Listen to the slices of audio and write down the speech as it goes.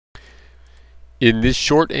In this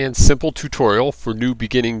short and simple tutorial for new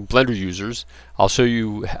beginning Blender users, I'll show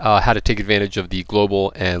you how to take advantage of the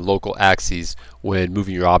global and local axes when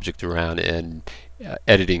moving your object around and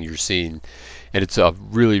editing your scene. And it's a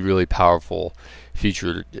really powerful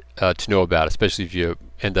feature to know about, especially if you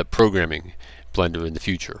end up programming Blender in the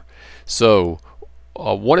future. So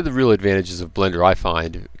one of the real advantages of Blender, I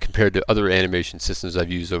find, compared to other animation systems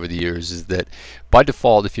I've used over the years, is that by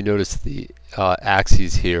default, if you notice the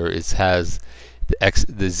axes here, it has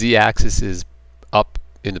the z-axis is up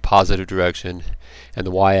in the positive direction, and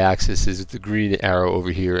the y-axis is the green arrow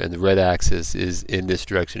over here, and the red axis is in this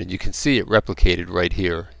direction. And you can see it replicated right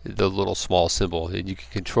here, the little small symbol, and you can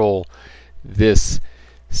control this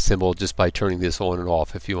symbol just by turning this on and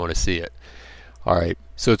off if you want to see it. Alright,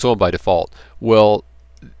 so it's on by default. Well,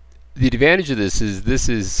 the advantage of this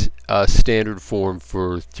is a standard form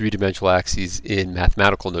for three-dimensional axes in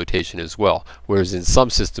mathematical notation as well, whereas in some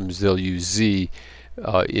systems they'll use z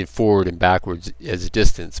in forward and backwards as a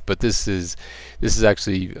distance, but this is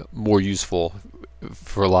actually more useful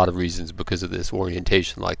for a lot of reasons because of this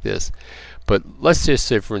orientation like this. But let's just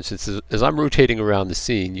say, for instance, as I'm rotating around the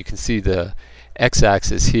scene, you can see the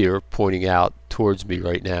x-axis here pointing out towards me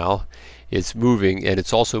right now. It's moving, and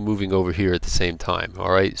it's also moving over here at the same time.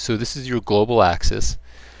 Alright, so this is your global axis,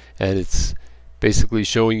 and it's basically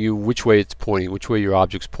showing you which way it's pointing, which way your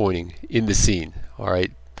object's pointing in the scene.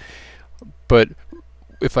 Alright, but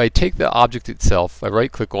if I take the object itself, I right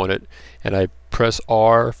click on it, and I press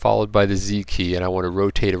R followed by the Z key, and I want to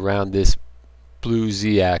rotate around this blue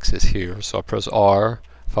Z axis here. So I'll press R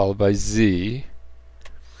followed by Z,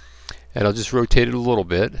 and I'll just rotate it a little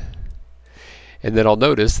bit. And then I'll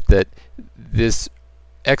notice that this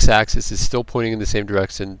x-axis is still pointing in the same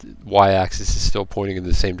direction, y-axis is still pointing in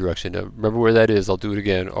the same direction. Now, remember where that is. I'll do it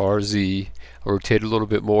again. RZ. I'll rotate it a little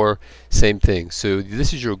bit more. Same thing. So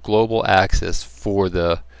this is your global axis for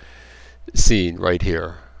the scene right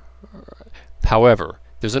here. However,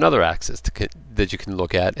 there's another axis that you can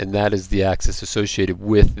look at, and that is the axis associated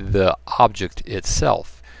with the object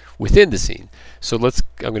itself within the scene. So I'm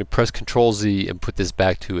going to press Control Z and put this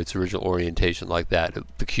back to its original orientation like that,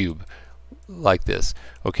 the cube, like this.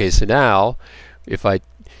 Okay, so now if I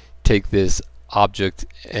take this object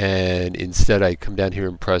and instead I come down here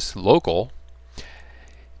and press Local,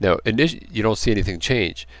 now initially you don't see anything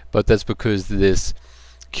change, but that's because this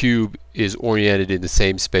cube is oriented in the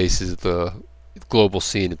same space as the global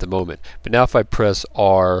scene at the moment. But now if I press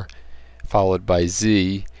R followed by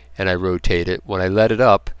Z and I rotate it, when I let it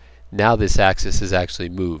up, now this axis is actually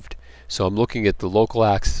moved. So I'm looking at the local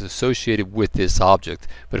axis associated with this object,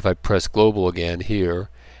 but if I press global again here,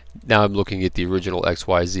 now I'm looking at the original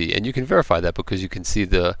XYZ. And you can verify that because you can see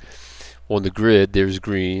on the grid there's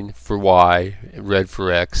green for Y and red for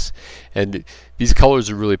X. And these colors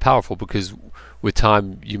are really powerful because with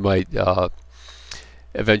time you might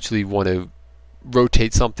eventually want to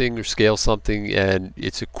rotate something or scale something, and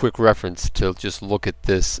it's a quick reference to just look at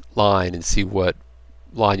this line and see what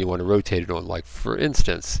line you want to rotate it on. Like for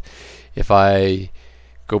instance, if I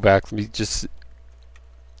go back,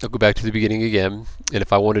 I'll go back to the beginning again, and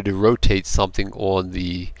if I wanted to rotate something on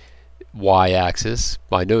the y-axis,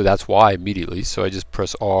 I know that's Y immediately, so I just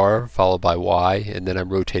press R followed by Y, and then I'm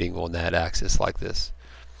rotating on that axis like this.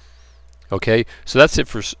 Okay, so that's it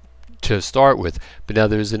to start with. But now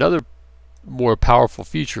there's another more powerful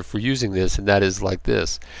feature for using this, and that is like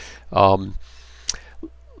this.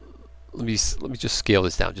 Let me just scale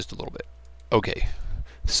this down just a little bit. Okay,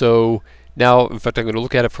 so now in fact I'm going to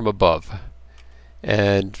look at it from above,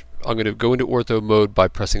 and I'm going to go into Ortho Mode by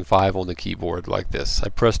pressing 5 on the keyboard like this. I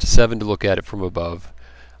pressed 7 to look at it from above.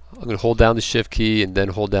 I'm going to hold down the Shift key and then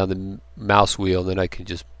hold down the mouse wheel, and then I can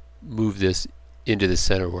just move this into the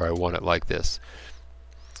center where I want it like this.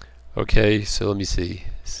 Okay, so let me see.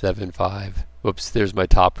 7, 5. Whoops, there's my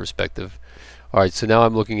top perspective. Alright, so now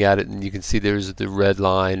I'm looking at it, and you can see there's the red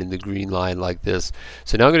line and the green line like this.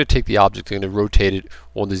 So now I'm going to take the object, I'm going to rotate it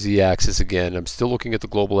on the Z-axis again. I'm still looking at the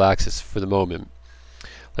global axis for the moment,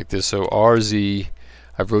 like this. So RZ,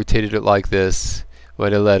 I've rotated it like this.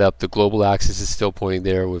 When I let up, the global axis is still pointing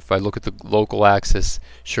there. If I look at the local axis,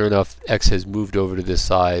 sure enough, X has moved over to this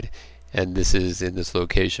side, and this is in this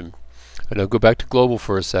location. And I'll go back to global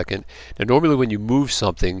for a second. Now normally when you move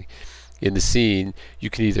something in the scene, you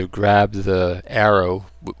can either grab the arrow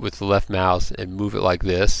with the left mouse and move it like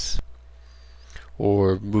this,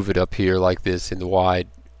 or move it up here like this in the Y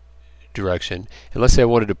direction. And let's say I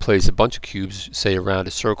wanted to place a bunch of cubes, say around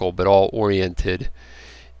a circle, but all oriented,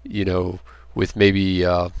 you know, with maybe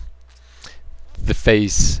the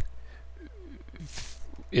face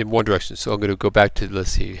in one direction. So I'm going to go back to,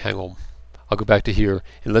 let's see, hang on. I'll go back to here,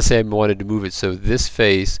 and let's say I wanted to move it so this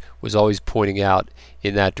face was always pointing out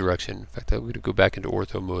in that direction. In fact, I'm going to go back into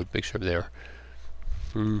ortho mode, make sure I'm there.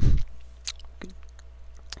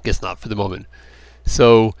 Guess not for the moment.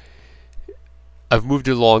 So I've moved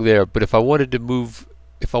it along there, but if I wanted to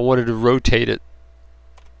rotate it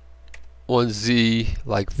on Z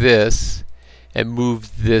like this and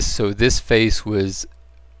move this so this face was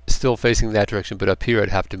still facing that direction, but up here I'd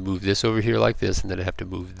have to move this over here like this, and then I'd have to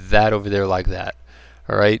move that over there like that,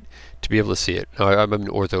 alright, to be able to see it. I'm in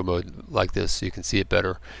ortho mode like this so you can see it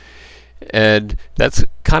better. And that's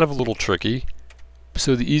kind of a little tricky.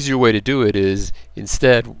 So the easier way to do it is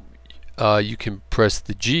instead you can press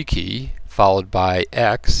the G key followed by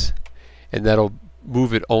X, and that'll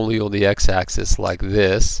move it only on the X-axis like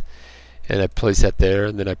this, and I place that there,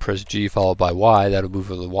 and then I press G followed by Y. That'll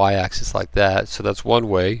move on the Y-axis like that. So that's one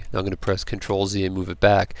way. Now I'm going to press Control Z and move it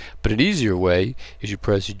back. But an easier way is you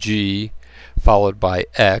press G followed by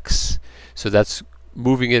X. So that's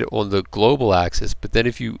moving it on the global axis. But then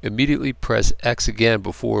if you immediately press X again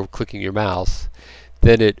before clicking your mouse,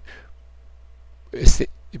 then it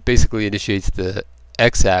basically initiates the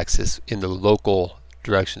X-axis in the local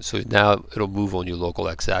direction. So now it'll move on your local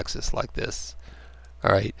X-axis like this.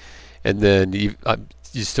 All right. And then you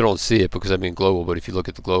still don't see it because I'm in global, but if you look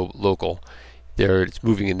at the local, there it's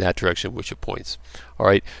moving in that direction which it points.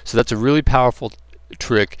 Alright, so that's a really powerful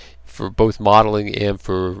trick for both modeling and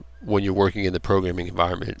for when you're working in the programming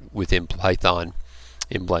environment within Python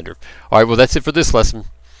in Blender. Alright, well that's it for this lesson,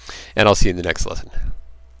 and I'll see you in the next lesson.